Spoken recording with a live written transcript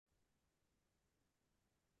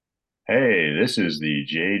Hey, this is the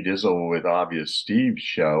Jay Dizzle with Obvious Steve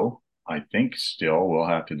show. I think still we'll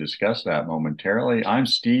have to discuss that momentarily. I'm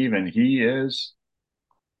Steve and he is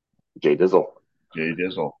Jay Dizzle. Jay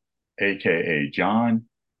Dizzle, aka John,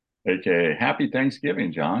 aka Happy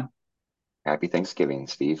Thanksgiving, John. Happy Thanksgiving,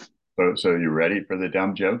 Steve. So you ready for the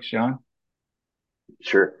dumb jokes, John?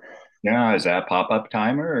 Sure. Yeah, is that pop-up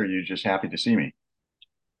timer or are you just happy to see me?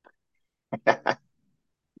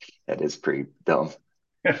 That is pretty dumb.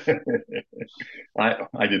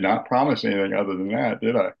 I did not promise anything other than that,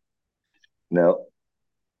 did I? No.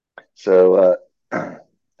 So a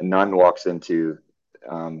nun walks into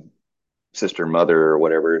um, Sister Mother or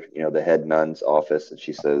whatever, the head nun's office, and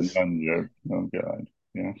she says, Dumb joke. Oh God.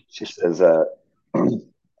 Yeah. she says, I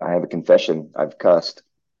have a confession. I've cussed.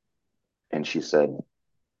 And she said,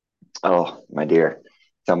 Oh, my dear,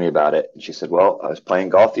 tell me about it. And she said, Well, I was playing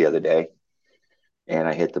golf the other day and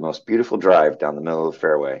I hit the most beautiful drive down the middle of the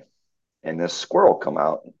fairway. And this squirrel come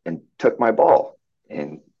out and took my ball.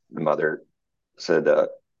 And the mother said,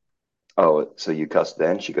 Oh, so you cussed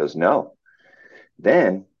then? She goes, No.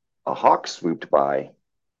 Then a hawk swooped by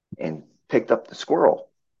and picked up the squirrel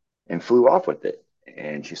and flew off with it.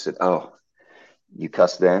 And she said, Oh, you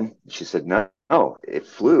cussed then? She said, No, no, it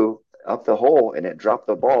flew up the hole and it dropped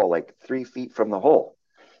the ball like 3 feet from the hole.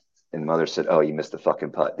 And the mother said, Oh, you missed the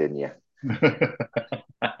fucking putt, didn't you?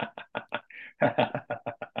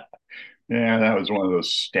 Yeah, that was one of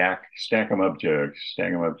those stack 'em up jokes,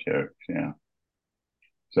 stack 'em up jokes. Yeah.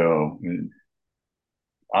 So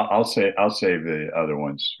I'll save the other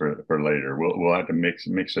ones for later. We'll have to mix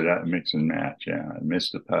it up, mix and match. Yeah, I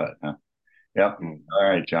missed the putt. Huh? Yep. Mm. All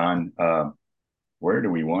right, John. Where do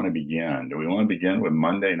we want to begin? Do we want to begin with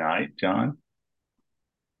Monday night, John?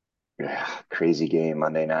 Yeah, crazy game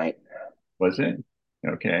Monday night. Was it?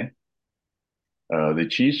 Okay. The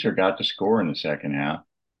Chiefs got to score in the second half.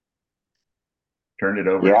 Turned it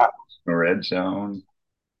over to Yeah, the red zone.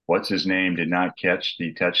 What's his name did not catch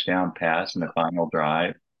the touchdown pass in the final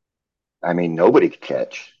drive. I mean, nobody could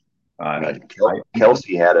catch. I Uh, mean, I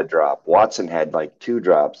Kelsey had a drop. Watson had like two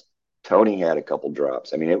drops. Tony had a couple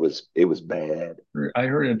drops. I mean, it was bad. I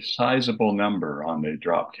heard a sizable number on the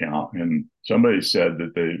drop count, and somebody said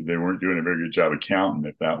that they weren't doing a very good job of counting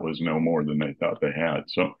if that was no more than they thought they had.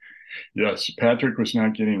 So yes, Patrick was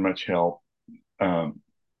not getting much help. Um,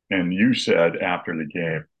 and you said after the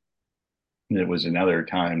game it was another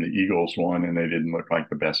time the Eagles won and they didn't look like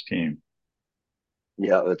the best team.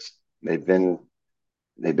 Yeah, it's they've been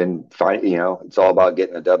fine. It's all about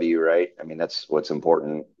getting a W, right? I mean, that's what's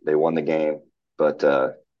important. They won the game, but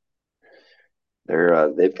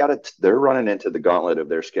they're running into the gauntlet of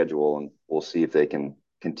their schedule, and we'll see if they can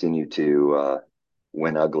continue to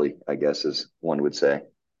win ugly, I guess, as one would say.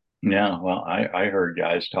 Yeah, well, I heard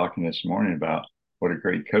guys talking this morning about what a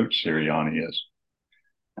great coach Sirianni is.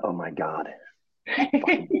 Oh my God.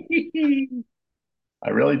 Fucking I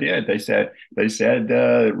really did. They said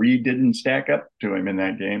Reed didn't stack up to him in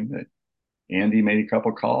that game. That Andy made a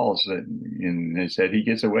couple calls and they said he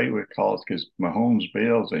gets away with calls because Mahomes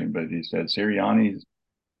bails him. But he said Sirianni's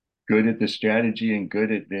good at the strategy and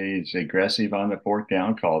good at he's aggressive on the fourth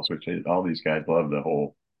down calls, which all these guys love the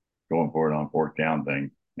whole going for it on fourth down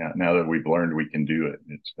thing. Now that we've learned we can do it,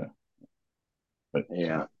 but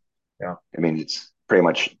yeah. yeah, I mean, it's pretty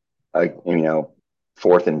much,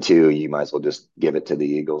 fourth and two. You might as well just give it to the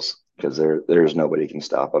Eagles because there's nobody can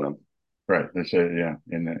stop on them. right. They said yeah,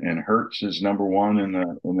 and Hertz is number one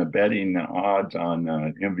in the betting odds on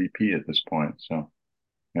MVP at this point. So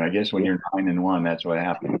and I guess when Yeah. you're 9-1, that's what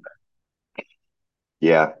happens.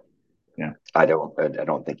 Yeah, Yeah. I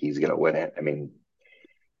don't think he's gonna win it. I mean,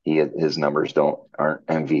 his numbers aren't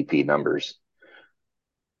MVP numbers.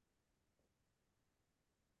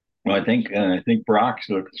 Well, I think Brock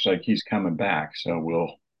looks like he's coming back, so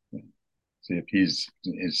we'll see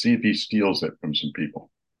if he steals it from some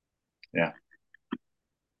people. Yeah.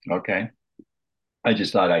 Okay. I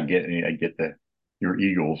just thought I'd get the your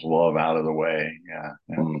Eagles love out of the way. Yeah.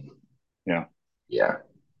 Yeah. Mm, Yeah. yeah,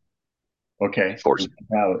 Okay. force.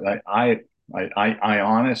 Now, I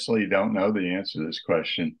honestly don't know the answer to this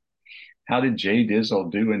question. How did Jay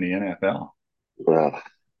Dizzle do in the NFL?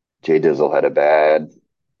 Jay Dizzle had a bad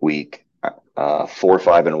week.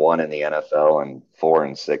 4-5-1 in the NFL and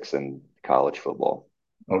 4-6 in college football.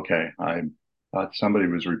 Okay, I thought somebody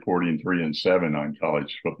was reporting 3-7 on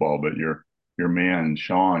college football, but your man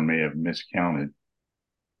Sean may have miscounted.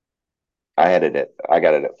 I got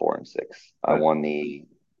it at 4-6. I But won the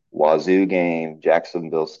Wazoo game,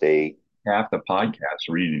 Jacksonville State, half the podcast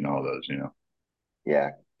reading all those.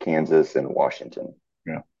 yeah, Kansas and Washington.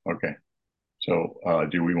 Yeah. Okay. So,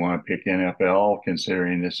 do we want to pick NFL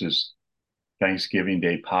considering this is Thanksgiving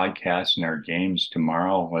Day podcast and our games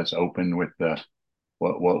tomorrow. Let's open with the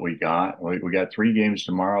what we got. We got three games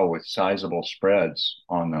tomorrow with sizable spreads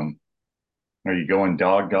on them. Are you going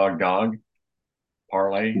dog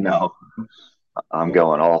parlay? No, I'm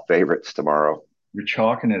going all favorites tomorrow. You're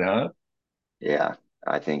chalking it up? Yeah,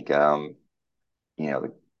 I think the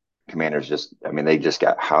Commanders I mean, they just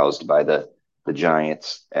got housed by the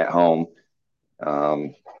Giants at home.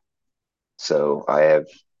 Um, so I have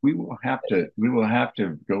We will have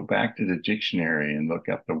to go back to the dictionary and look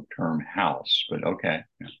up the term house, but okay.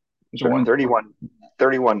 Yeah. It's a one.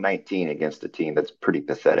 31-19 against a team that's pretty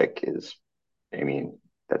pathetic I mean,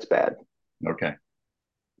 that's bad. Okay.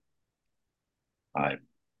 I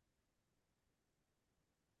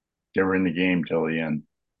They were in the game till the end.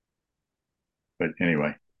 But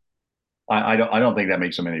anyway, I don't think that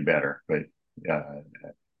makes them any better. But uh,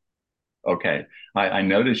 okay, I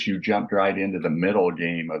noticed you jumped right into the middle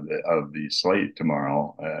game of the slate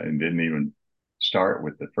tomorrow and didn't even start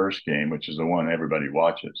with the first game, which is the one everybody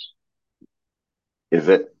watches. Is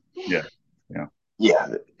it? Yeah, yeah, Yeah,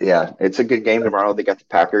 yeah. It's a good game tomorrow. They got the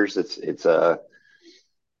Packers. It's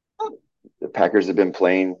the Packers have been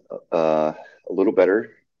playing a little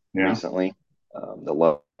better yeah. recently.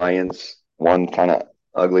 The Lions won kind of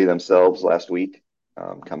ugly themselves last week,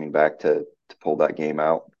 coming back to pull that game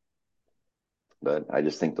out. But I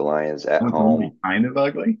just think the Lions It at was only home, kind of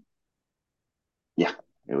ugly. yeah,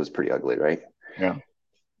 it was pretty ugly, right? Yeah,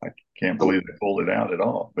 I can't The- believe they pulled it out at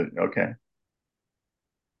all. But okay,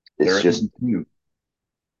 It's they're at just 2.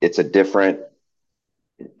 it's a different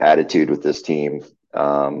attitude with this team.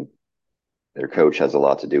 Um, their coach has a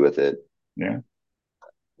lot to do with it. Yeah.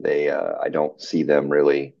 I don't see them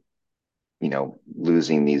really,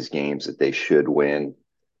 losing these games that they should win.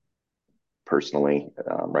 Personally,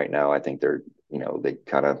 right now, I think they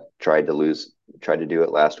kind of tried to do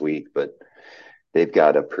it last week, but they've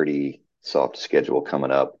got a pretty soft schedule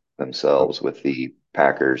coming up themselves with the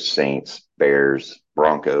Packers, Saints, Bears,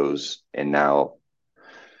 Broncos, and now,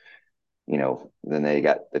 then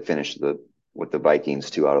they finished with the Vikings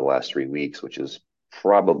 2 out of the last 3 weeks, which is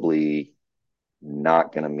probably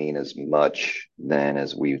not going to mean as much then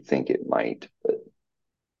as we think it might, but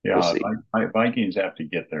we'll Yeah, see. Vikings have to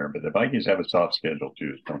get there, but the Vikings have a soft schedule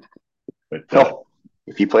too. So, but No,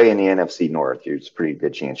 if you play in the NFC North, there's a pretty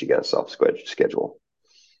good chance you got a soft schedule.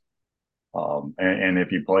 and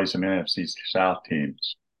if you play some NFC South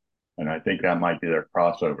teams, and I think that might be their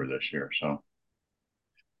crossover this year. So,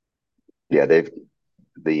 Yeah,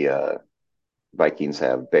 the Vikings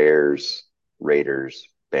have Bears, Raiders,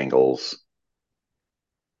 Bengals,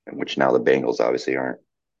 which now the Bengals obviously aren't.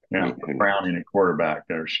 I yeah, mean, who knows? Browning and quarterback,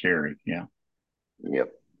 they're scary. Yeah.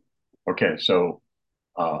 Yep. Okay, so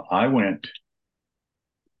I went.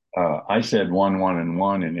 I said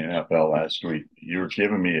 1-1-1 in the NFL last week. You were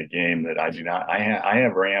giving me a game that I do not. I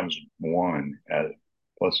have Rams one at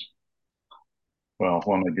plus. Well,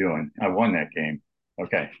 what am I doing? I won that game.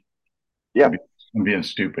 Okay, I'm, Yeah. be, I'm being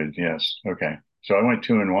stupid. Yes. Okay. So I went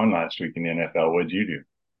 2-1 last week in the NFL. What did you do?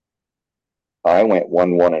 I went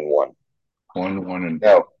 1-1-1. 1-1 and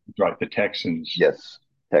No. right. The Texans. Yes.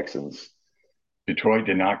 Texans. Detroit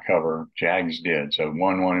did not cover. Jags did. So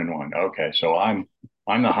 1-1-1. Okay. So I'm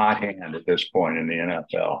the hot hand at this point in the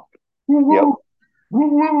NFL. Woo Yep. woo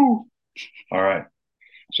woo woo. All right.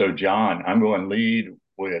 So John, I'm going to lead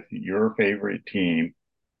with your favorite team.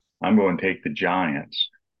 I'm going to take the Giants.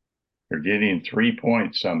 They're getting 3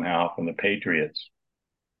 points somehow from the Patriots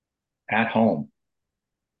at home.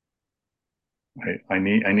 I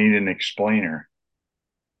need an explainer.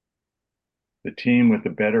 The team with the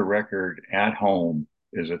better record at home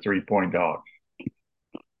is a 3-point dog.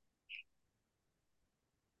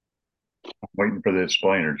 I'm waiting for the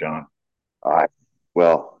explainer, John. I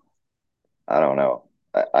well, I don't know.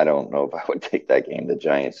 I don't know if I would take that game. The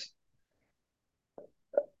Giants.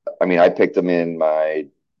 I mean, I picked them in my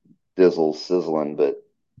Dizzle sizzling, but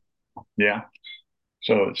Yeah.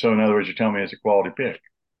 So in other words, you're telling me it's a quality pick.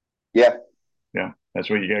 yeah, Yeah, that's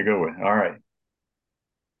what you got to go with. All right,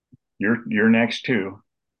 you're next too.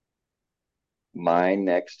 my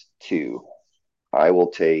next two, I will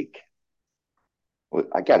take. Well,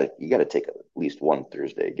 you got to take at least one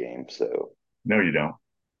Thursday game. So No, you don't.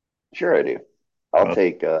 sure, I do. I'll Uh,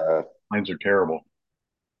 take. Lines are terrible.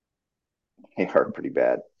 They are pretty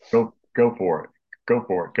bad. Go for it. Go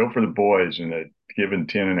for it. Go for the boys and the given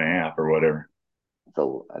 10.5 or whatever.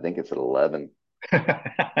 So I think it's at 11.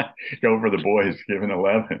 Go for the boys given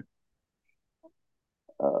 11.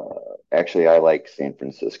 Actually, I like San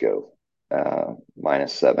Francisco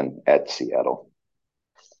 -7 at Seattle.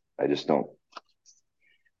 I just don't.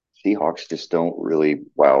 Seahawks just don't really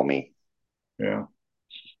wow me. Yeah,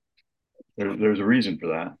 there's a reason for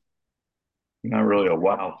that. Not really a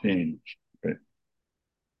wow team, but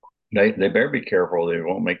they better be careful they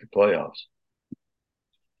won't make the playoffs.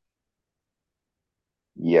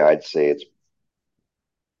 Yeah, I'd say it's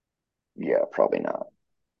yeah, probably not.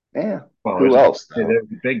 Yeah. Well, Who else though? there's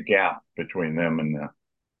a big gap between them and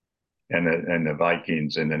the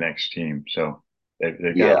Vikings and the next team. So they've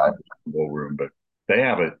got a Yeah, little room, but they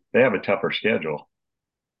have a tougher schedule.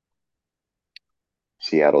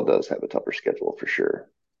 Seattle does have a tougher schedule for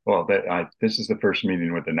sure. Well, this is the first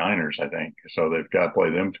meeting with the Niners, I think. So they've got to play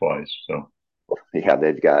them twice. So, Yeah,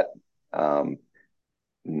 they've got um,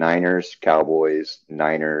 Niners, Cowboys,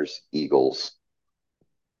 Niners, Eagles.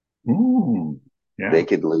 ooh, They yeah,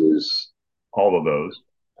 could lose all of those,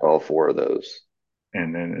 all four of those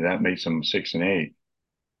and then that makes them 6-8.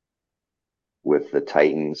 with the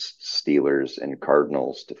Titans, Steelers, and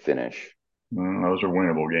Cardinals to finish. Those are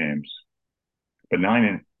winnable games. But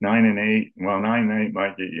 9-8, well, 9-8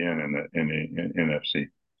 might get you in the NFC.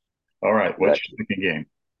 All right, what's That your second game?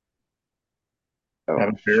 oh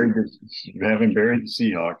Having buried shoot, having buried the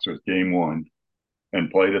Seahawks with game one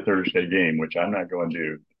and play the Thursday game, which I'm not going to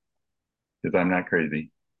do because I'm not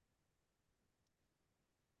crazy.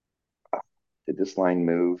 did this line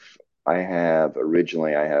move? I have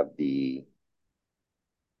the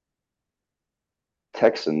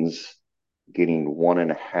Texans getting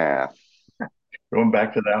 1.5. Going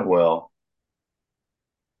back to that well,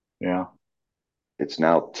 yeah. It's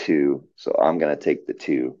now 2, so I'm gonna take the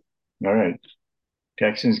 2. All right.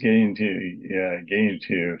 Texans getting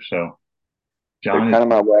two. So They're John is kind of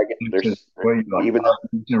my wagon. wait, like Even 5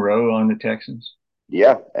 weeks in a row on the Texans.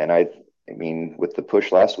 yeah, and I mean with the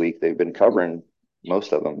push last week, they've been covering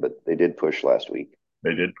most of them, but they did push last week.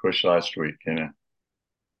 They did push last week in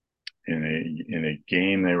a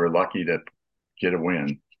game they were lucky to get a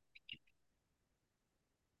win.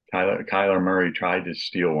 Kyler Murray tried to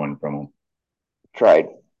steal one from them. Tried,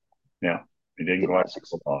 Yeah, he didn't did quite not succeed.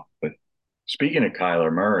 pull it off. But speaking of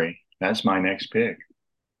Kyler Murray, that's my next pick.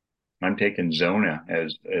 I'm taking Zona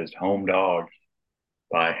as home dog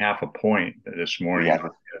by half a point this morning Yeah,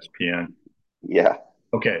 on ESPN. yeah.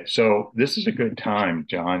 Okay, so this is a good time,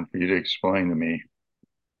 John, for you to explain to me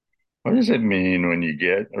what does it mean when you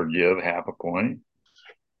get or give half a point?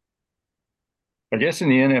 I guess in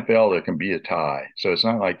the NFL there can be a tie, so it's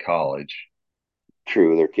not like college.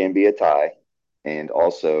 True, there can be a tie, and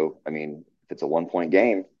also, I mean, if it's a 1 point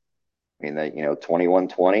game, I mean that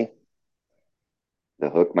 21-20, the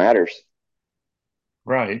hook matters.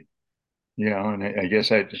 Right. Yeah, and I guess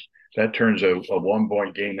that turns a 1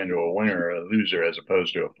 point game into a winner or a loser as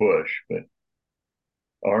opposed to a push. But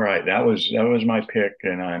all right, that was my pick,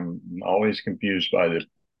 and I'm always confused by the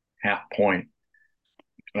half point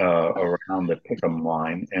around the pick'em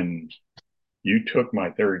line. And you took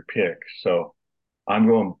my third pick, so I'm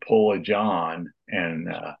going to pull a John, and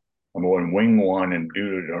I'm going wing one and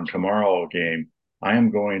do it on tomorrow game. I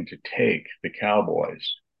am going to take the Cowboys,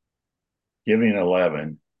 giving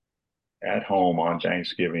 11 at home on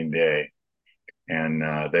Thanksgiving Day, and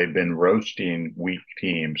they've been roasting weak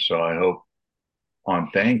teams. So I hope on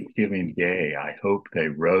Thanksgiving Day, I hope they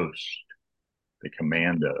roast the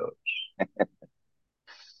Commandos.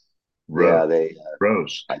 Yeah, Roast,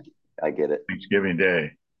 roast I, I get it. Thanksgiving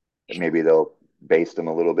Day. Maybe they'll baste them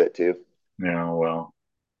a little bit too. Now, well,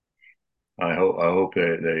 I hope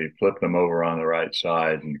they flip them over on the right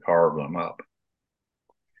side and carve them up.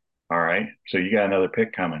 All right. So you got another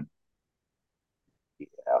pick coming.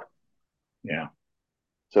 Yeah. Yeah.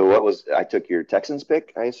 So I took your Texans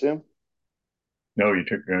pick, I assume? No, you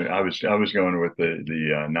took. I was going with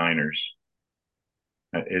the Niners.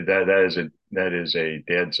 That is a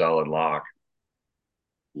dead solid lock.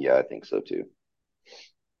 Yeah, I think so too.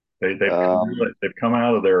 They've Um, they've come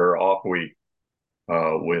out of their off week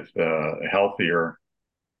with healthier,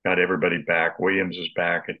 got everybody back. Williams is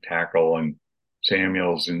back at tackle, and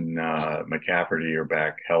Samuels and McCafferty are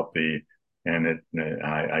back healthy. And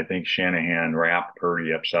I think Shanahan wrapped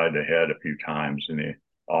Purdy upside the head a few times in the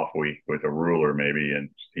off week with a ruler, maybe, and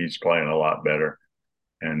he's playing a lot better.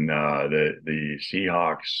 And the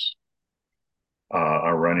Seahawks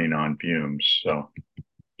are running on fumes. So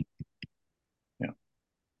yeah,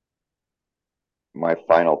 my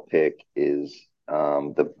final pick is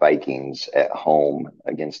the Vikings at home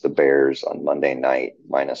against the Bears on Monday night,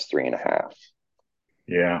 -3.5.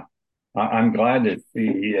 yeah. I'm glad that the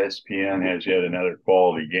ESPN has yet another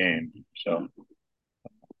quality game. So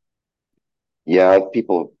Yeah,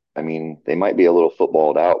 people, I mean, they might be a little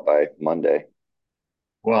footballed out by Monday.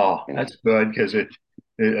 well, You know, that's good because a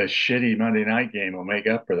shitty Monday night game will make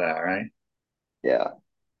up for that, right? yeah.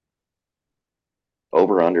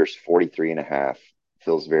 Over under's 43 and a half.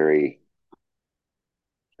 Feels very,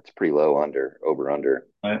 it's pretty low under, over under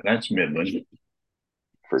That's Midland.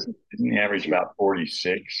 for Isn't the average Q. about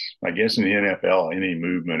 46? I guess in the NFL, any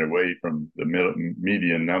movement away from the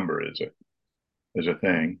median number is a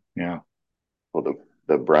thing. Yeah. Well,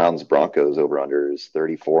 the Browns Broncos over under is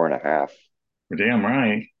 34 and a half. Well, damn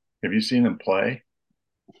right. Have you seen them play?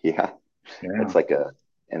 Yeah. Yeah. That's like a,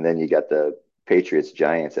 and then you got the Patriots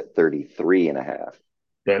Giants at 33 and a half.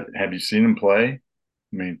 But have you seen them play?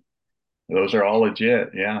 I mean, those are all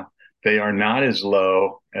legit. Yeah. They are not as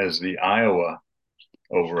low as the Iowa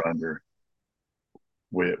over under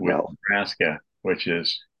with No, Nebraska, which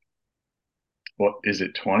is, what is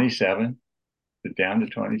it, 27? Is it down to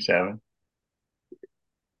 27?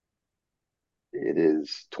 it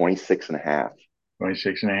is 26 and a half.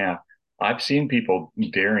 26 and a half. I've seen people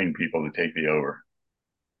daring people to take the over.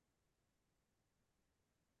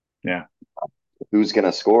 Yeah. Who's going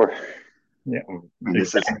to score? Yeah. I mean, this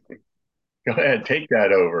is, Exactly. Go ahead, take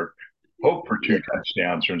that over. Hope for yeah, two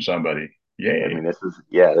touchdowns from somebody. I Yay. mean, this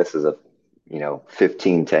is a,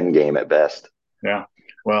 15-10 game at best. Yeah.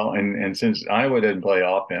 Well, and since Iowa doesn't play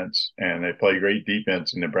offense and they play great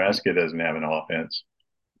defense and Nebraska doesn't have an offense,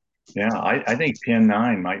 yeah, I think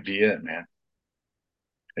 10-9 might be it, man.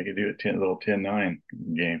 They could do a little 10-9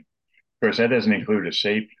 game. Of course, that doesn't include a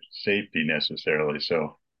safety necessarily.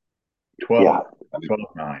 So 12, Yeah. I mean,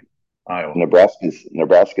 12-9, Iowa.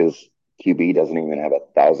 Nebraska's QB doesn't even have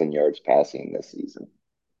 1,000 yards passing this season.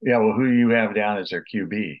 Yeah, well, who do you have down as their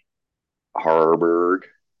QB? Harburg.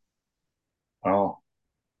 Oh,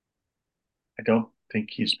 I don't think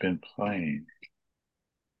he's been playing.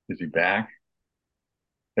 Is he back?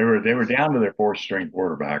 They were down to their fourth string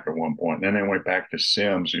quarterback at one point. Then they went back to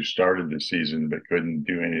Sims, who started the season but couldn't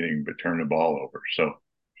do anything but turn the ball over. So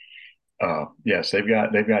yes, they've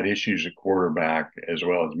got issues at quarterback as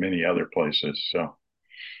well as many other places. So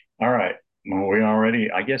all right. Well, we already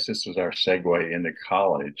I guess this is our segue into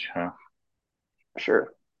college, huh?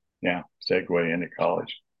 Sure. Yeah, segue into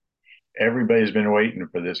college. Everybody's been waiting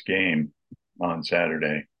for this game on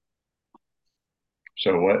Saturday.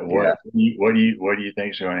 So Yeah. what do you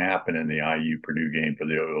think is going to happen in the IU Purdue game for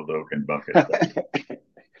the Old Oaken Bucket?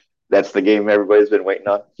 That's the game everybody's been waiting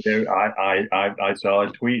on. I saw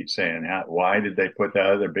a tweet saying, why did they put that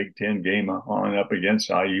other Big Ten game on up against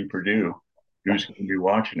IU Purdue? Who's going to be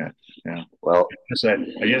watching it? Yeah, Well,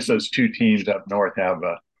 I guess those two teams up north have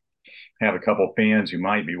a couple fans who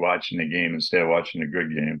might be watching the game instead of watching a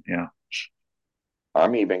good game. Yeah,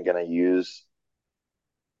 I'm even going to use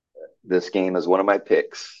this game as one of my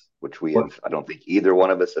picks, which we what? have, I don't think either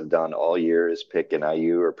one of us have done all year is pick an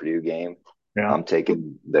IU or Purdue game. Yeah, I'm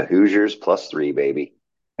taking the Hoosiers +3, baby.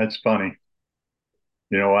 that's funny.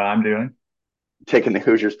 You know what I'm doing? Taking the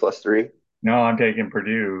Hoosiers +3. No, I'm taking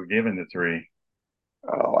Purdue, giving the three.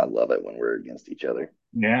 Oh, I love it when we're against each other.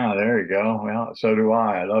 Yeah, there you go. Well, so do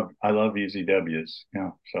I. I love easy W's.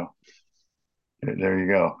 Yeah, so there you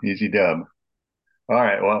go, easy dub. All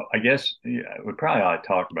right. Well, I guess yeah, we probably ought to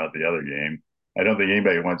talk about the other game. I don't think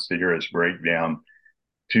anybody wants to hear us break down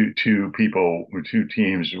two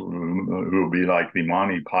teams who will be like the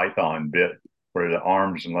Monty Python bit, where the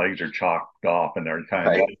arms and legs are chopped off and they're kind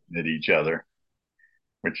of Right. biting at each other,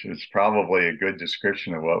 which is probably a good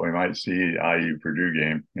description of what we might see IU Purdue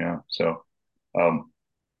game. Yeah. So, um,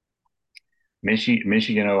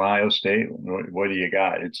 Michigan, Ohio State. What do you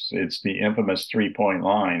got? It's the infamous 3 point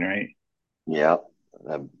line, right? Yeah.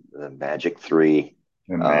 The Magic 3.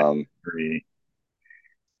 The Magic Um, Three.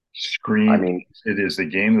 I Scream. mean, It is the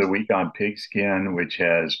game of the week on Pigskin, which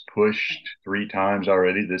has pushed 3 times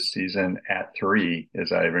already this season at three,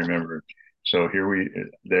 as I remember. So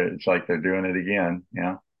it's like they're doing it again.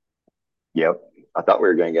 Yeah. yep. I thought we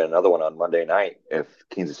were going to get another one on Monday night if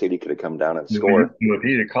Kansas City could have come down and scored. If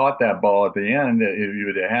he'd have caught that ball at the end, you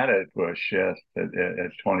would have had it push, yes, at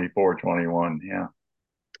 24-21. Yeah.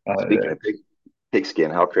 Speaking of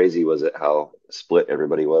pigskin, how crazy was it? How split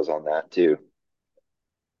everybody was on that too.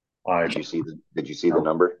 I Did you see the no,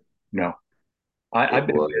 number? no. It I've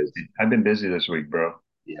been was busy. I've been busy this week, bro.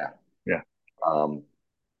 yeah. Yeah. Um,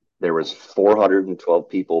 there was 412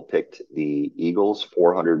 people picked the Eagles,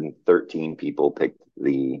 413 people picked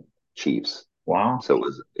the Chiefs. Wow. So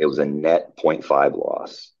it was a net .5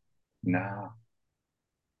 loss. No,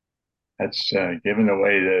 that's given the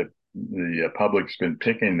way that the public's been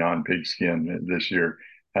picking on pigskin this year.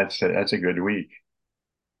 That's a good week.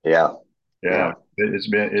 Yeah, Yeah, yeah.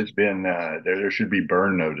 it's been there should be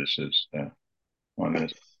burn notices on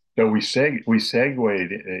this. So we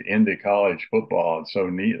segued into college football so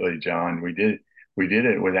neatly, John. We did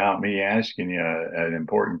it without me asking you an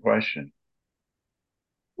important question.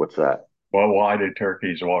 What's that? Well, why do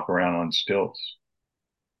turkeys walk around on stilts?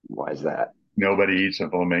 Why is that? Nobody eats a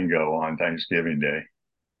flamingo on Thanksgiving Day.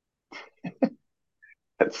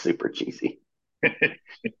 That's super cheesy.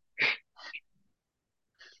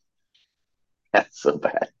 That's so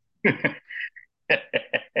bad.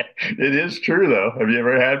 It is true, though. Have you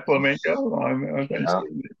ever had flaminggo on No,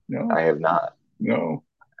 Thanksgiving Day? No, I have not. no.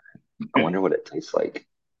 I wonder what it tastes like.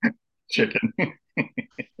 Chicken.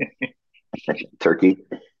 Turkey.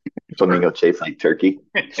 Flamingo tastes like turkey.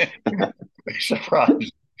 Surprise.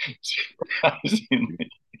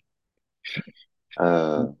 Surprisingly.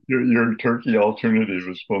 Uh, Your turkey alternative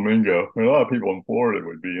is flamingo. A lot of people in Florida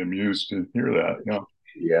would be amused to hear that. Yeah.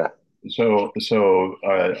 yeah. So,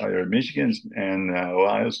 Michigan and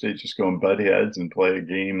Ohio State just go and butt heads and play a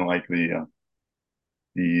game like the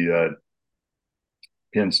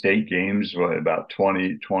Penn State games, what, about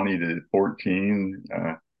 20 to 14,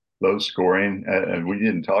 low scoring. And we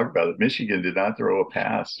didn't talk about it. Michigan did not throw a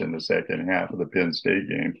pass in the second half of the Penn State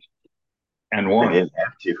game and They won. didn't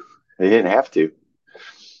have to. They didn't have to.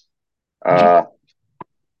 Uh,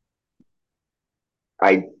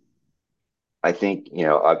 I I think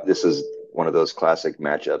this is one of those classic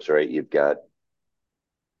matchups, right? You've got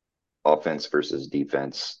offense versus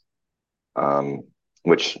defense, um,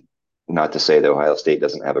 which not to say that Ohio State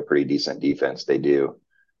doesn't have a pretty decent defense. They do.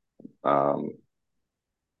 Um,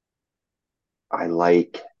 I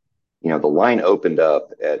like, the line opened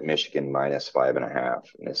up at Michigan -5.5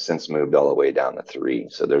 and has since moved all the way down to 3.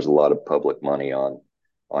 So there's a lot of public money on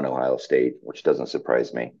Ohio State, which doesn't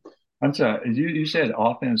surprise me. I'm sorry, you said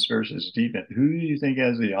offense versus defense. Who do you think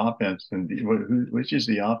has the offense and which is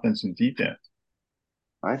the offense and defense?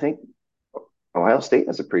 I think Ohio State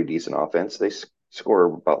has a pretty decent offense. They score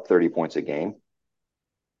about 30 points a game.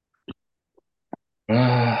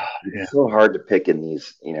 Yeah. It's so hard to pick in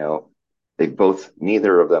these,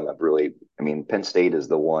 neither of them have really, I mean, Penn State is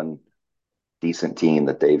the one decent team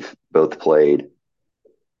that they've both played,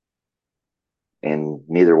 and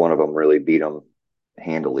neither one of them really beat them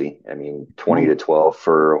handily. I mean, 20 Oh, to 12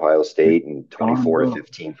 for Ohio State and Sean a 24 to bone.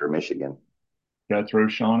 15 for Michigan. Got to throw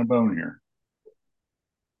Sean a bone here.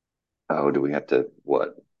 Oh, do we have to,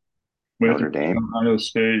 what, With Notre Dame Ohio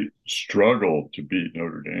State struggled to beat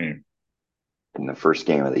Notre Dame. in the first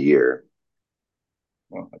game of the year?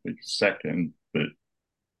 Well, I think second, but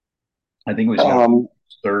I think it was Notre Um, Dame's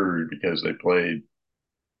third because they play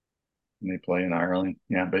in Ireland.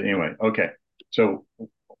 Yeah, but anyway, okay. So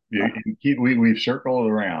we've circled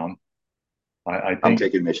around. I I'm think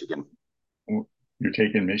taking Michigan you're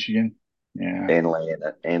taking Michigan. Yeah,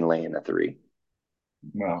 and laying a 3.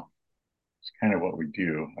 well, it's kind of what we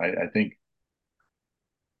do. I think,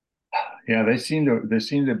 yeah, they seem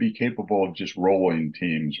to be capable of just rolling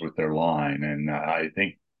teams with their line, and I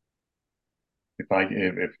think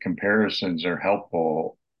if comparisons are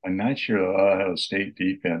helpful, I'm not sure the Ohio State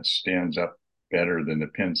defense stands up better than the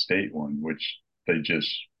Penn State one, which they just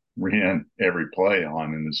ran every play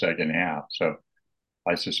on in the second half. So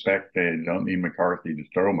I suspect they don't need McCarthy to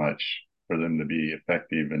throw much for them to be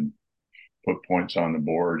effective and put points on the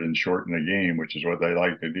board and shorten the game, which is what they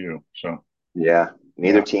like to do. So Yeah,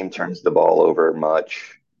 neither yeah, team turns the ball over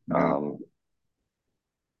much. no, Um,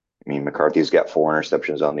 I mean, McCarthy's got 4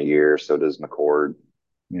 interceptions on the year, so does McCord,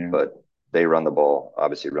 yeah. but they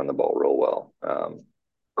obviously run the ball real well.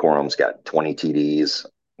 Corum's got 20 TDs,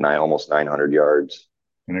 almost 900 yards,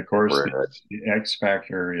 And of course, whereas, the X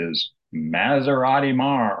factor is Maserati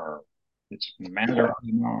Mar. It's yeah,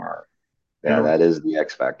 Maserati Mar. yeah, It'll, that is the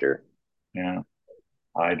X factor. yeah,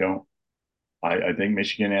 I don't. I think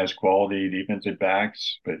Michigan has quality defensive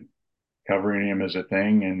backs, but covering him is a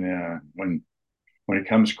thing. And when it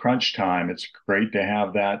comes crunch time, it's great to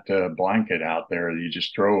have that blanket out there that you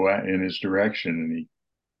just throw in his direction and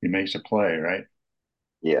he makes a play, right?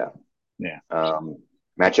 Yeah. Yeah,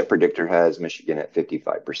 Matchup predictor has Michigan at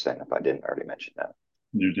 55%, if I didn't already mention that.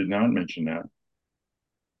 you did not mention that.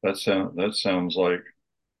 That sounds like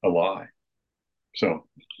a lie. So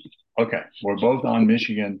okay, we're both on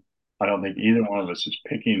Michigan. I don't think either one of us is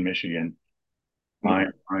picking Michigan. I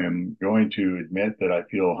Mm-mm. I am going to admit that I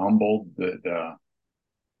feel humbled that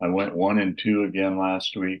I went 1-2 again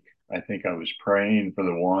last week. I think I was praying for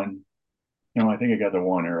the one. No, I think I got the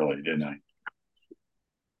one early, didn't I?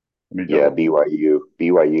 Let me Yeah, double. BYU,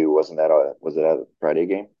 was it a Friday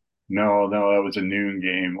game? No, no, that was a noon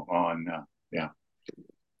game on. Yeah,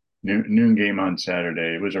 noon game on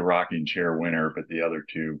Saturday. It was a rocking chair winner, but the other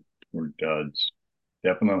two were duds.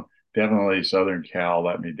 Definitely, definitely Southern Cal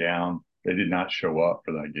let me down. They did not show up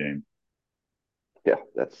for that game. Yeah,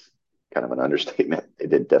 that's kind of an understatement.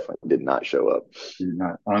 They definitely did not show up. They did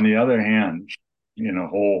not. On the other hand, in a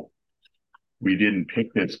whole, we didn't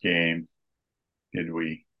pick this game, did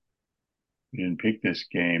we? We didn't pick this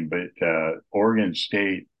game, but Oregon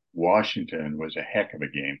State, Washington was a heck of a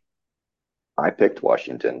game. I picked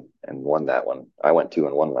Washington and won that one. I went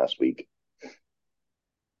 2-1 last week.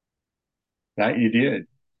 That you did.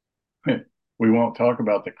 We won't talk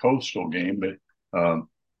about the Coastal game, but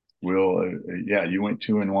we'll, yeah, you went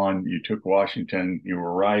 2-1. You took Washington. You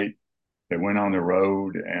were right. They went on the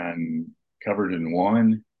road and covered and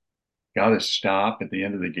won. Got a stop at the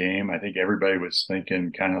end of the game. I think everybody was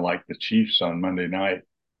thinking, kind of like the Chiefs on Monday night,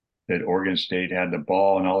 that Oregon State had the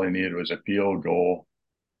ball and all they needed was a field goal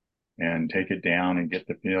and take it down and get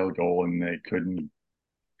the field goal, and they couldn't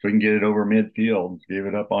get it over midfield. Gave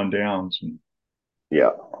it up on downs, and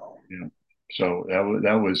Yeah. you know, so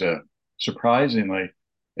that was a surprisingly,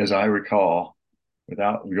 as I recall,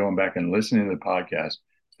 without going back and listening to the podcast,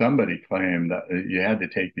 somebody claimed that you had to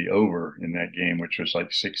take the over in that game, which was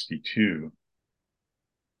like 62.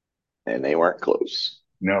 And they weren't close.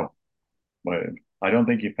 No, but I don't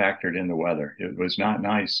think you factored in the weather. It was not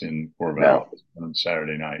nice in Corvallis No. on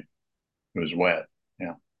Saturday night. It was wet.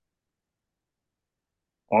 Yeah.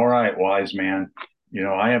 All right, wise man.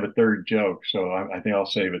 I have a third joke, so I think I'll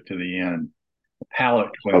save it to the end. A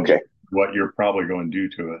palate cleanser, Okay. what you're probably going to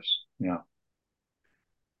do to us. Yeah.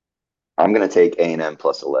 I'm going to take A&M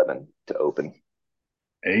plus 11 to open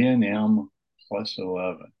A&M plus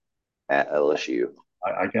 11. at LSU.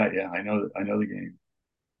 I got, yeah, I know the game.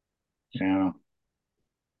 Yeah.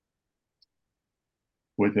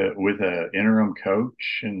 With a interim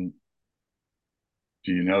coach, and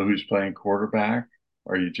do you know who's playing quarterback?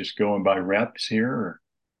 Are you just going by reps here? Or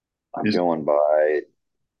I'm is going by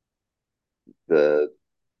the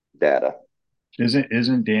data.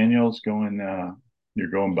 isn't Daniels going you're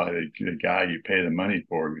going by the guy you pay the money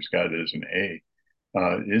for who's got it as an A.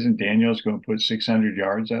 Isn't Daniels going to put 600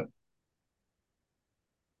 yards up?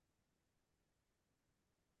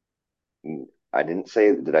 I didn't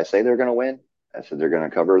say, did I say they're going to win? I said they're going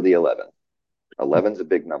to cover the 11. 11's a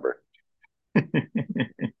big number.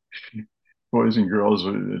 Boys and girls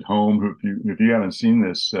at home, if you haven't seen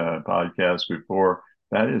this podcast before,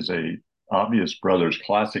 that is a obvious brothers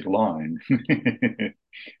classic line.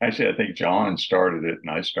 Actually, I think John started it, and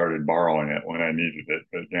I started borrowing it when I needed it.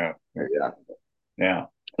 But yeah, Yeah. yeah.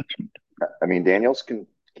 I mean, Daniels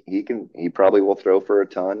he probably will throw for a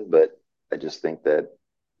ton, but I just think that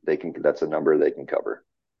that's a number they can cover.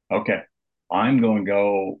 Okay, I'm going to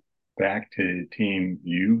go back to the team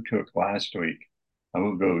you took last week. I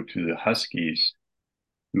will go to the Huskies,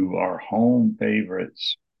 who are home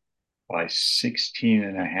favorites by 16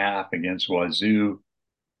 and a half against Wazoo,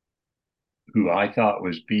 who I thought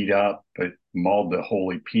was beat up, but mauled the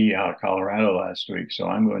holy pea out of Colorado last week. So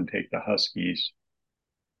I'm going to take the Huskies,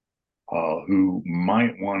 who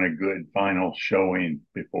might want a good final showing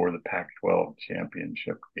before the Pac-12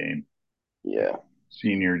 championship game, Yeah.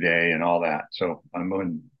 senior day, and all that. So I'm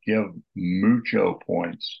going to give mucho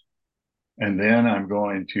points. And then I'm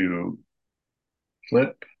going to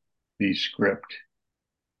flip the script.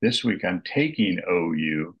 This week I'm taking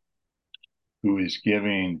OU, who is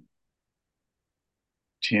giving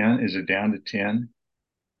 10. Is it down to 10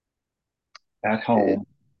 at It, home?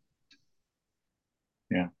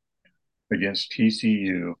 Yeah, against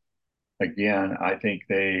TCU. Again, I think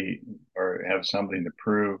they have something to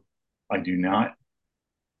prove. I do not.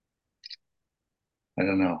 I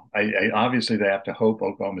don't know. I obviously they have to hope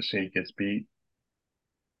Oklahoma State gets beat,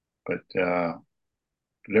 but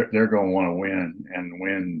they're going to want to win and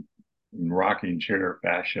win in rocking chair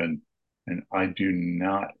fashion. And I do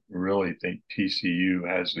not really think TCU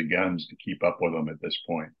has the guns to keep up with them at this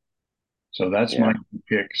point. So that's yeah. my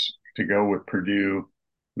picks to go with Purdue,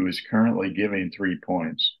 who is currently giving 3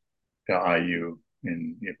 points to IU.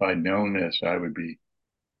 And if I'd known this, I would be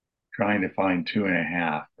trying to find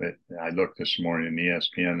 2.5. But I looked this morning in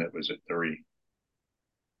ESPN, it was at 3.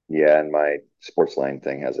 Yeah. And my sports line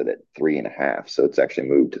thing has it at 3.5. So it's actually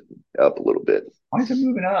moved up a little bit. Why is it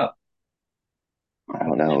moving up? I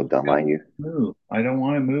don't know. Don't mind you. Move. I don't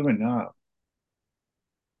want to move enough.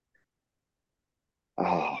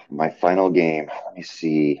 Oh, my final game. Let me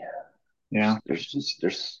see. Yeah.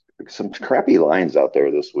 There's some crappy lines out there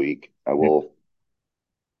this week. I Yeah. will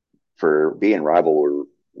for being rival.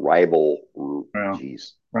 Well,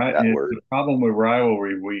 Geez, right. that The word. problem with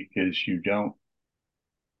rivalry week is you don't,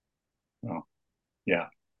 well, yeah,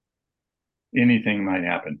 anything might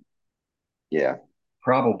happen. Yeah,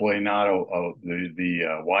 Probably not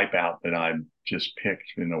the wipeout that I just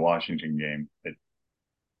picked in the Washington game, but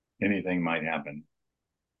anything might happen.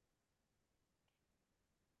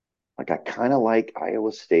 like I kind of like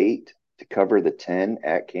Iowa State to cover the 10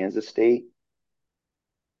 at Kansas State.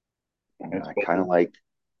 That's I kind of bold. like,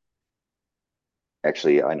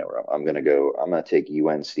 actually, I know where I'm going to go. I'm going to take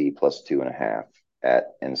UNC plus 2.5 at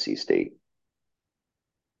NC State.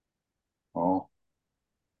 Oh,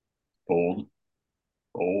 bold,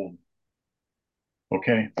 bold.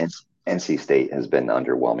 Okay. And NC State has been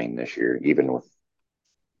underwhelming this year, even with,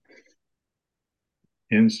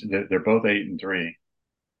 They're both 8-3.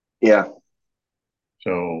 yeah.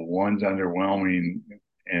 So one's underwhelming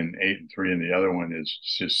and 8-3, and the other one is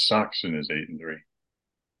just sucks and is 8-3.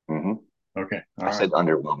 Hmm. Okay. All I right. said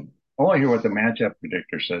underwhelming. I want to hear what the matchup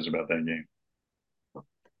predictor says about that game.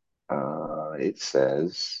 It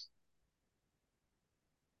says,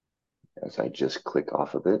 as I just click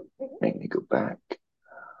off of it, make me go back.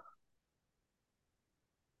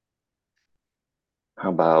 How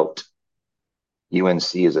about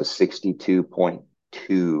UNC is a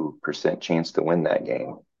 62.2% chance to win that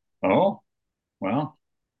game? Oh, well,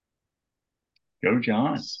 go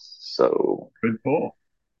John. So Good pull.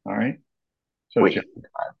 All right. So John. wait,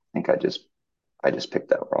 I think I just picked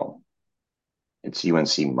that wrong. It's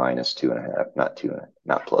UNC minus 2.5, not two,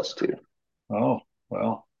 not plus two. Oh,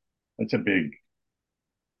 well, that's a big.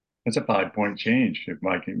 That's a 5 point change if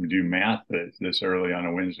I can do math this early on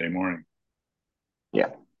a Wednesday morning. Yeah,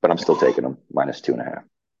 but I'm still taking them minus 2.5.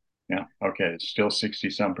 Yeah. Okay. It's still 60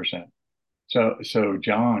 some percent. So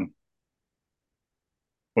John,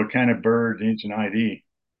 what kind of bird needs an ID?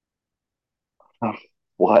 Huh.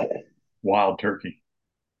 What? Wild turkey.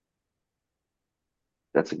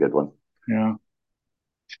 That's a good one. Yeah.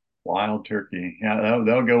 Wild turkey. Yeah.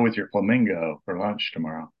 They'll go with your flamingo for lunch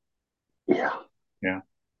tomorrow. Yeah. Yeah.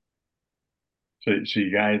 So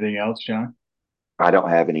you got anything else, John? I don't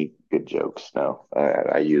have any good jokes. No,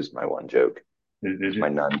 I used my one joke. Did It's you?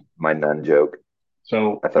 my nun joke.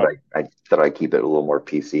 So, I thought I thought I'd keep it a little more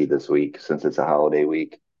PC this week since it's a holiday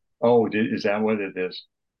week. is that what it is?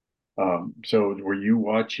 So were you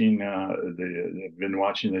watching been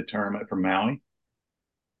watching the tournament from Maui?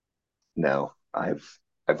 No, I've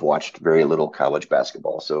watched very little college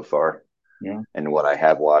basketball so far, Yeah. and what I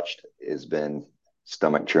have watched has been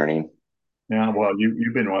stomach churning. Yeah. Well,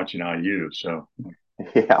 you've been watching IU, so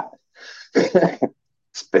Yeah,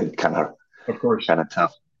 it's been of course. kind of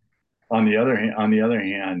tough. On the other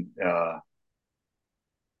hand,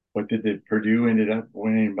 what did the Purdue ended up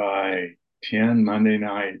winning by 10 Monday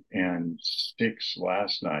night and 6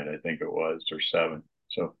 last night, I think it was, or 7.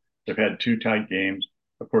 So they've had two tight games.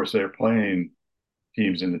 Of course, they're playing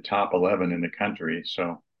teams in the top 11 in the country.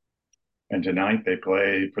 So, and tonight they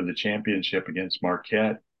play for the championship against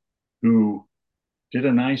Marquette, who did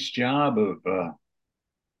a nice job of,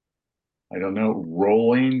 I don't know,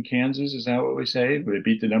 rolling Kansas. Is that what we say? They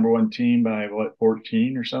beat the number one team by what,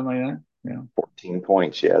 14 or something like that? Yeah. 14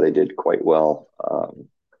 points. Yeah, they did quite well.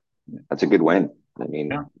 That's a good win. I Yeah.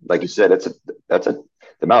 mean, like you said, that's a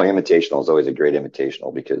the Maui Invitational is always a great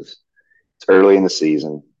invitational because it's early in the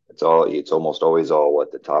season. It's almost always all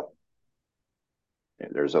what the top.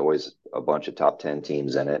 There's always a bunch of top 10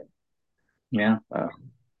 teams in it. Yeah. Uh,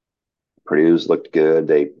 Purdue's looked good.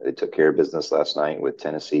 They took care of business last night with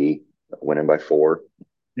Tennessee, winning by 4.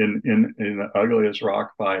 In the ugliest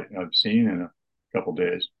rock fight I've seen in a couple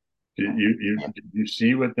days. Did you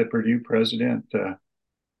see what the Purdue president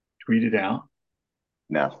tweeted out?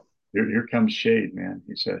 No. Here comes shade, man.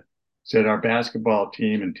 He said our basketball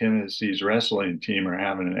team and Tennessee's wrestling team are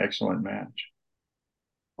having an excellent match.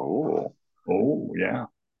 Oh, Oh yeah.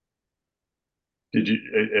 Did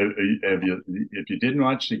you have you if you didn't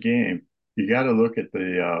watch the game, you got to look at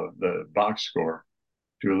the box score.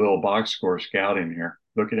 Do a little box score scouting here.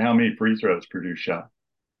 Look at how many free throws Purdue shot.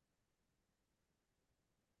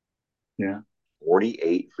 Yeah.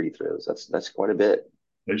 48 free throws. That's quite a bit.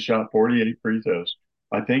 They shot 48 free throws.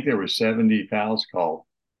 I think there were 70 fouls called.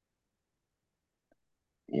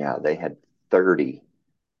 Yeah, they had 30,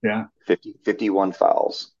 Yeah, 50, 51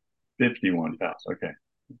 fouls. 51 fouls. Okay.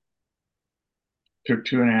 Took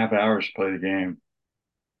 2.5 hours to play the game.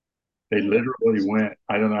 They literally went,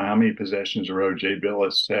 I don't know how many possessions in a row. Jay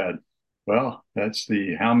Billis said, well, that's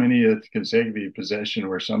the how many consecutive possession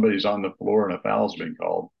where somebody's on the floor and a foul's been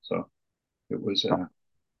called. So it was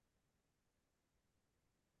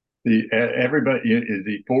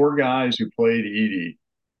the four guys who played Edie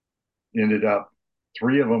ended up,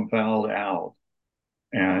 three of them fouled out,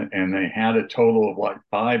 and they had a total of like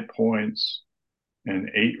 5 points and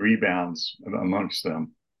 8 rebounds amongst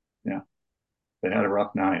them. Yeah, they had a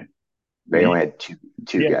rough night. They only had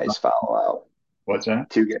two Yeah. guys foul out. What's that?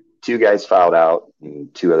 Two guys fouled out,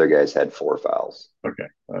 and two other guys had 4 fouls. Okay,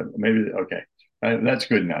 maybe okay. That's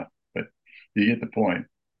good enough. But you get the point.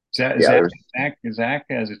 Zach, Yeah, Zach, there's Zach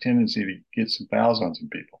has a tendency to get some fouls on some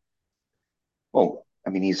people. well, I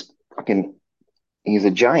mean he's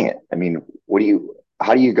a giant. I mean,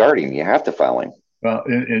 how do you guard him? You have to foul him. Well,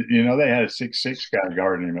 they had a 6'6" guy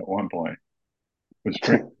guarding him at one point. It was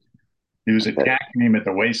pretty. He was That attacking him at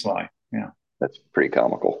the waistline. Yeah, that's pretty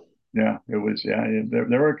comical. yeah, it was. Yeah, there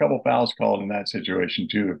were a couple fouls called in that situation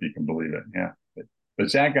too, if you can believe it. Yeah, but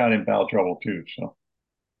Zach got in foul trouble too. So,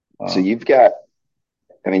 So uh, you've got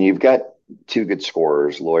two good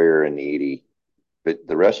scorers, Lawyer and Needy, but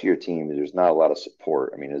the rest of your team, there's not a lot of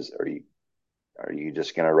support. I mean, are you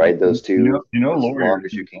just going to ride those two as Lawyer long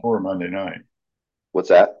as you didn't can? score Monday night. What's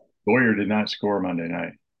that? Lawyer did not score Monday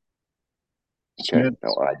night. Okay, Smith,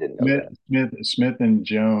 no, I didn't know that. Smith, and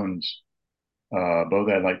Jones both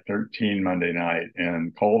had like 13 Monday night,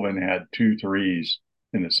 and Colvin had two threes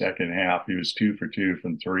in the second half. He was 2 for 2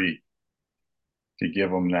 from three to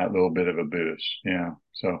give them that little bit of a boost. Yeah.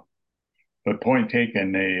 So, but point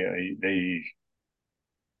taken, they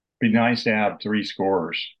be nice to have three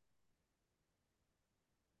scorers.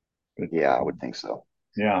 But Yeah, I would think so.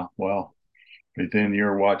 yeah, well, but then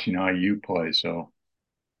you're watching IU play. So,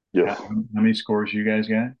 Yeah, how many scores you guys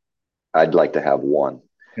got? I'd like to have one.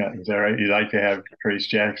 Yeah, is that right? You like to have Trace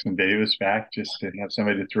Jackson Davis back just to have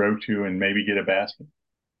somebody to throw to and maybe get a basket?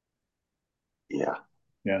 Yeah,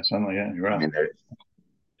 Yeah, something like that. I Well, mean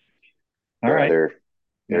all right.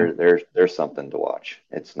 Yeah. they're something to watch.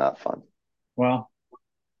 It's not fun. Well,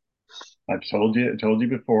 I've told you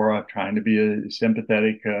before. I'm trying to be a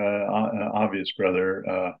sympathetic, obvious brother.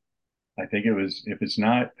 I think it was if it's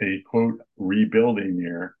not a quote rebuilding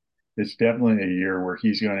year, it's definitely a year where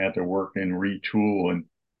he's going to have to work and retool and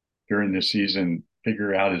during the season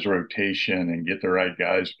figure out his rotation and get the right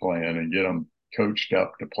guys playing and get them coached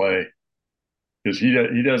up to play because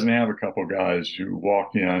he doesn't have a couple guys who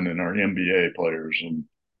walk in and are NBA players and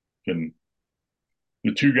can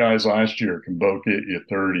the two guys last year can both get you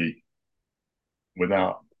 30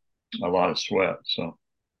 without a lot of sweat. So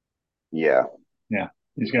Yeah, yeah,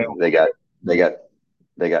 he's got they got they got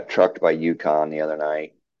they got trucked by UConn the other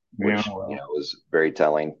night, yeah which was very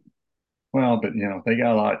telling. but they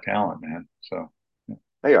got a lot of talent, man. So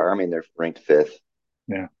They are. I mean, they're ranked fifth,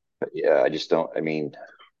 yeah, but yeah, I just don't. I mean,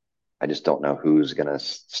 I just don't know who's going to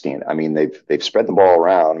stand. I mean, they've spread the ball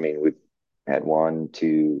around. I mean, we've had one,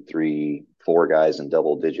 two, three, four guys in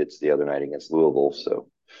double digits the other night against Louisville. So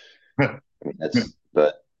yeah. I mean, that's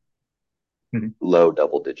but low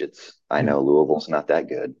double digits. I Yeah. know Louisville's not that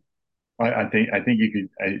good. I think you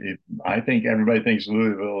could. I think everybody thinks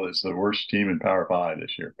Louisville is the worst team in Power Five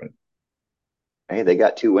this year, but Hey, they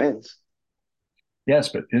got two wins. yes,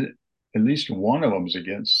 but at least one of them is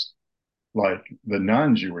against like the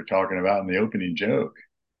nuns you were talking about in the opening joke.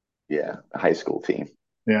 Yeah, a high school team.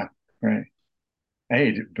 Yeah, right.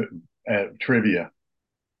 Hey, trivia.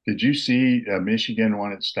 Did you see Michigan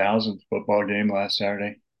won its thousandth football game last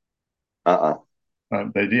Saturday? Uh-uh.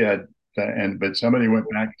 They did, and but somebody went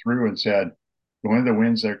back through and said one of the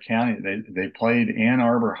wins they're counting. They played Ann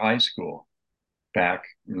Arbor High School back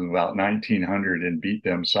in about 1900 and beat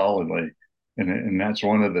them solidly, and that's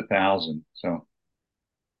one of the thousand. So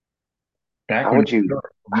back How would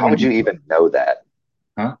how would you even know that?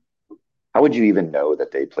 huh? How would you even know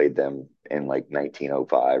that they played them in like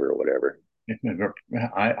 1905 or whatever?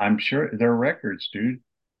 I'm sure they're records, dude.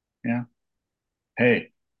 Yeah.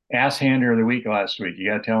 Hey, ass hander of the week last week. You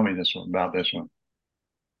got to tell me this one about this one.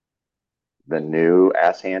 The new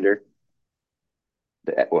ass hander.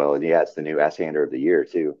 Well, yeah, it's the new ass hander of the year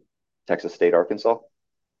too. Texas State, Arkansas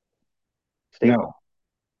State. No,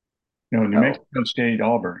 no, New Oh, Mexico State,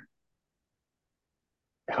 Auburn.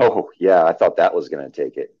 oh yeah, I thought that was going to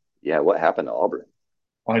take it. Yeah, what happened to Auburn?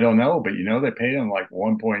 I don't know, but they paid him like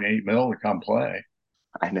 1.8 mil to come play.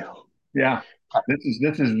 I know. Yeah, this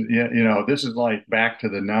is yeah, this is like back to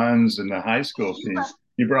the nuns and the high school team.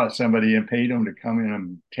 You brought somebody and paid them to come in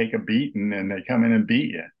and take a beating, and they come in and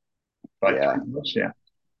beat you by Yeah, 3 touchdowns.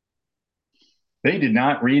 They did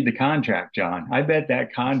not read the contract, John. I bet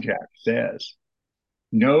that contract says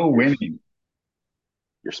no you're winning.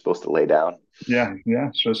 you're supposed to lay down. Yeah,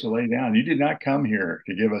 yeah, supposed to lay down. You did not come here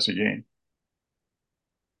to give us a game.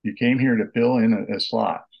 You came here to fill in a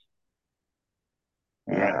slot.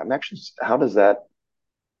 All Yeah, right. I'm actually. How does that?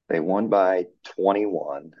 They won by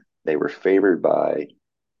 21. They were favored by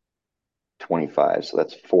 25, so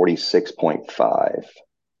that's 46.5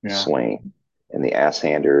 Yeah. swing. And the ass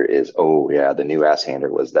hander is, oh yeah, the new ass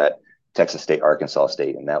hander was that Texas State, Arkansas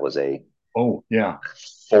State, and that was a Oh, yeah.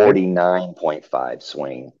 49.5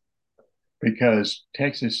 swing, Because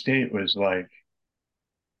Texas State was like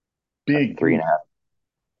like big. three and a half.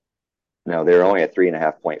 No, they were only a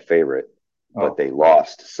 3.5 point favorite, but Oh, they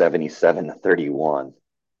lost 77-31.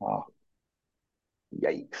 wow.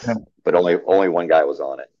 Yeah, Yikes! But only one guy was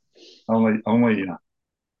on only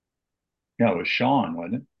yeah, it was Sean,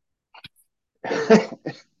 wasn't it.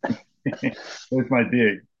 it? There's my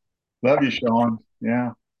dig. Love you, Sean.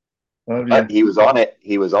 Yeah, love you. But he was on it.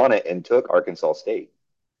 He was on it and took Arkansas State.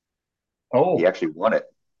 He Oh, actually won it.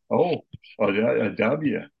 oh, a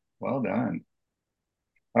W. Well done.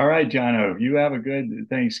 All right, Jono, you have a good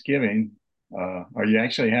Thanksgiving. Are you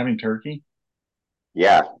actually having turkey?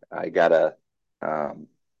 Yeah, I gotta. Um,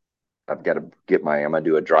 I've got to get my. I'm gonna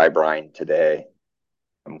do a dry brine today.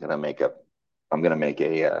 I'm gonna make a. I'm gonna make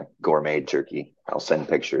a gourmet turkey. I'll send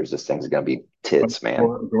pictures. This thing's gonna be tits, man.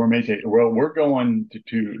 Gourmet take. Well, we're going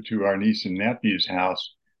to our niece and nephew's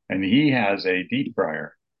house, and he has a deep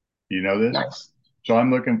fryer. Do you know this? Nice. So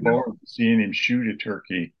I'm looking No, forward to seeing him shoot a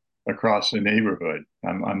turkey across the neighborhood.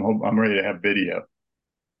 I'm ready to have video.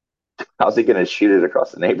 how's he gonna shoot it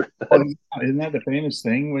across the Well, neighborhood? isn't that the famous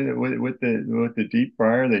thing with the deep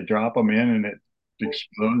fryer? They drop them in and it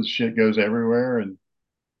explodes. Shit goes everywhere, and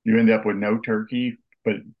you end up with no turkey,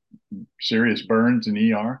 but serious burns and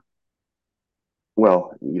ER.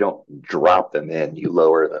 Well, you don't drop them in. You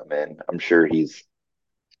lower them in. I'm sure he's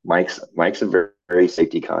Mike's a very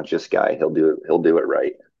safety conscious guy. He'll do it. He'll do it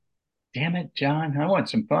right. Damn it, John! I want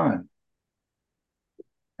some fun.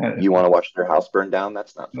 Uh, You want to watch their house burn down?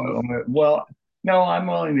 That's not fun. well, no, I'm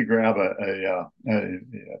willing to grab a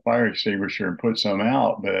fire extinguisher and put some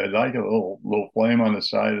out, but I'd like a little flame on the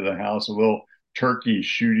side of the house, a little turkey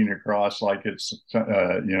shooting across like it's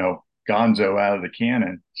Gonzo out of the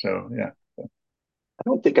cannon. So yeah, I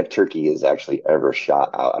don't think a turkey is actually ever shot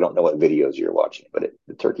out. I don't know what videos you're watching, but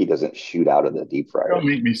the turkey doesn't shoot out of the deep you're fryer. gonna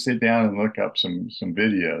make me sit down and look up some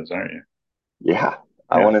videos, aren't you? Yeah,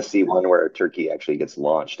 I Yeah. want to see one where a turkey actually gets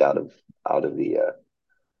launched out of the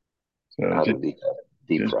So out of the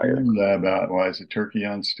deep just fryer. learned that about why is a turkey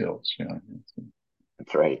on stilts? Yeah,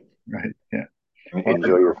 That's right. right. Yeah. All right.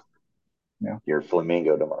 Enjoy Yeah. your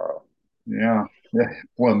flamingo tomorrow. Yeah. Yeah.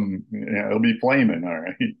 Yeah, it'll be flaming. All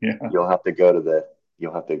right. Yeah. You'll have to go to the.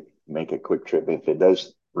 You'll have to make a quick trip if it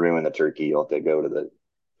does ruin the turkey. You'll have to go to the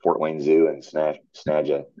Fort Wayne Zoo and snack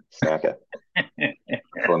a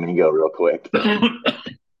flamingo real quick.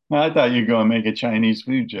 I thought you were going to make a Chinese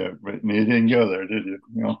food joke, but you didn't go there, did you?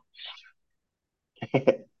 No.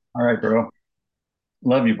 I All right, bro.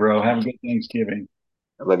 Love you, bro. Have a good Thanksgiving.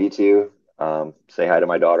 love you too. Say hi to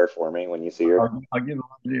my daughter for me when you see her. I'll give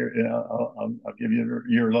I'll give you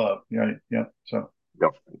your love. Yeah, yeah. So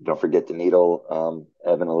Don't don't forget to needle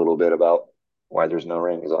Evan a little bit about why there's no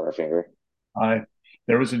rings on her finger. I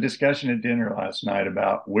there was a discussion at dinner last night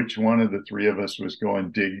about which one of the three of us was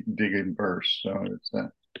going digging first. So it's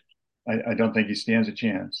I don't think he stands a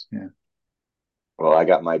chance. Yeah, Well, I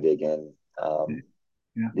got my dig in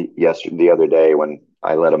yeah. the other day when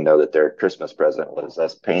I let them know that their Christmas present was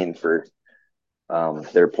us paying for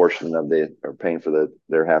their portion of the or paying for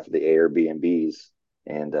their half of the Airbnbs,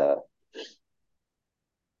 and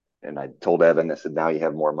and I told Evan, I said, now you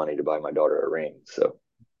have more money to buy my daughter a ring. So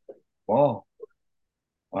Whoa,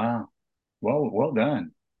 wow. Well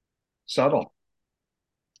done. Subtle.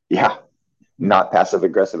 yeah, Yeah. not passive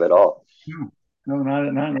aggressive at all. No, no,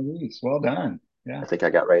 not in the least. Well done. I Yeah, think I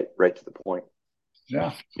got right to the point.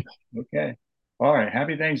 yeah. Okay. All right.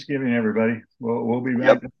 Happy Thanksgiving, everybody. We'll be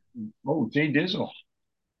back. Yep. Oh, Jay Dizzle.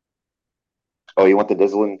 Oh, you want the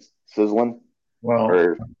dizzling sizzling Well,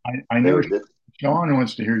 or I they know were Sean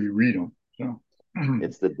wants to hear you read them. So,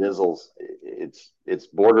 it's the dizzles. It's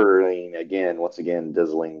bordering again, once again,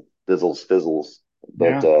 dizzles, fizzles.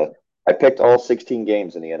 But yeah. I picked all 16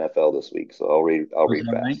 games in the NFL this week, so I'll Was read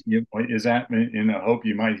that right? fast. Is that in the hope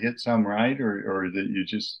you might hit some right, or that you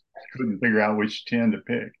just couldn't figure out which 10 to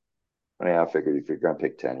pick? Yeah, I figured if you're gonna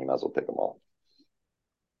pick 10, you might as well pick them all.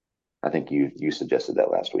 I think you suggested that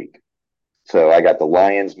last week. So I got the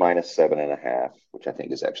Lions minus 7.5, which I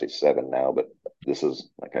think is actually 7 now, but this is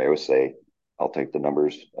like I always say, I'll take the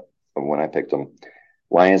numbers of when I picked them.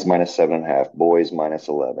 Lions minus 7.5, boys minus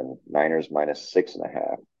 11, Niners minus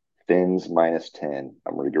 6.5, Fins minus 10.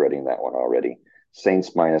 I'm regretting that one already.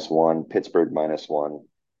 Saints minus 1, Pittsburgh minus 1,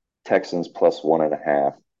 Texans plus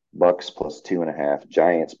 1.5, Bucks plus 2.5,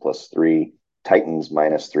 Giants plus 3, Titans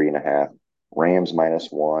minus 3.5, Rams minus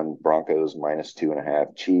 1, Broncos minus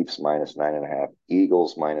 2.5, Chiefs minus 9.5,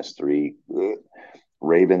 Eagles minus 3,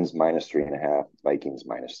 Ravens minus 3.5, Vikings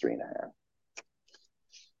minus 3.5.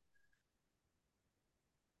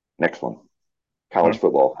 Next one, college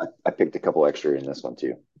football. I picked a couple extra in this one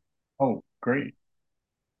too. Oh, great.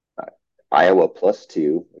 Iowa plus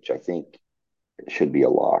 2, which I think should be a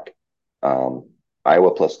lock. Um,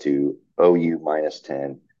 Iowa +2, OU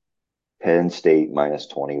 -10, Penn State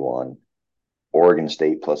 -21, Oregon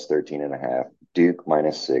State +13.5, Duke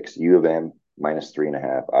 -6, U of M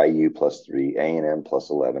 -3.5, IU +3, A&M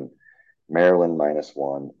 +11, Maryland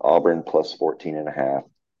 -1, Auburn +14.5,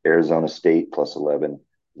 Arizona State +11,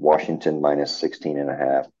 Washington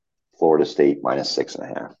 -16.5, Florida State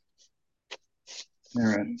 -6.5.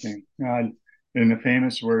 Interesting. In the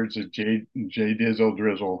famous words of J Dizzle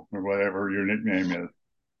Drizzle or whatever your nickname is,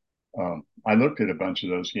 I looked at a bunch of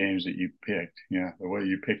those games that you picked. Yeah, the way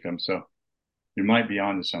you picked them. So you might be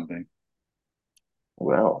onto something.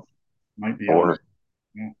 Well, Might be on. or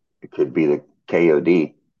Yeah, it could be the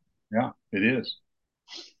KOD. yeah, it is.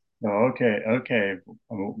 So, okay, okay.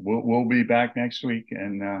 We'll be back next week,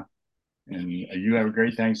 and you have a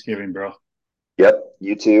great Thanksgiving, bro. Yep,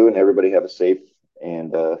 you too, and everybody have a safe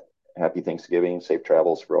and happy Thanksgiving. Safe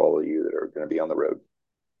travels for all of you that are going to be on the road.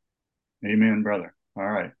 Amen, brother. All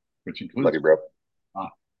right, which Love includes you, bro.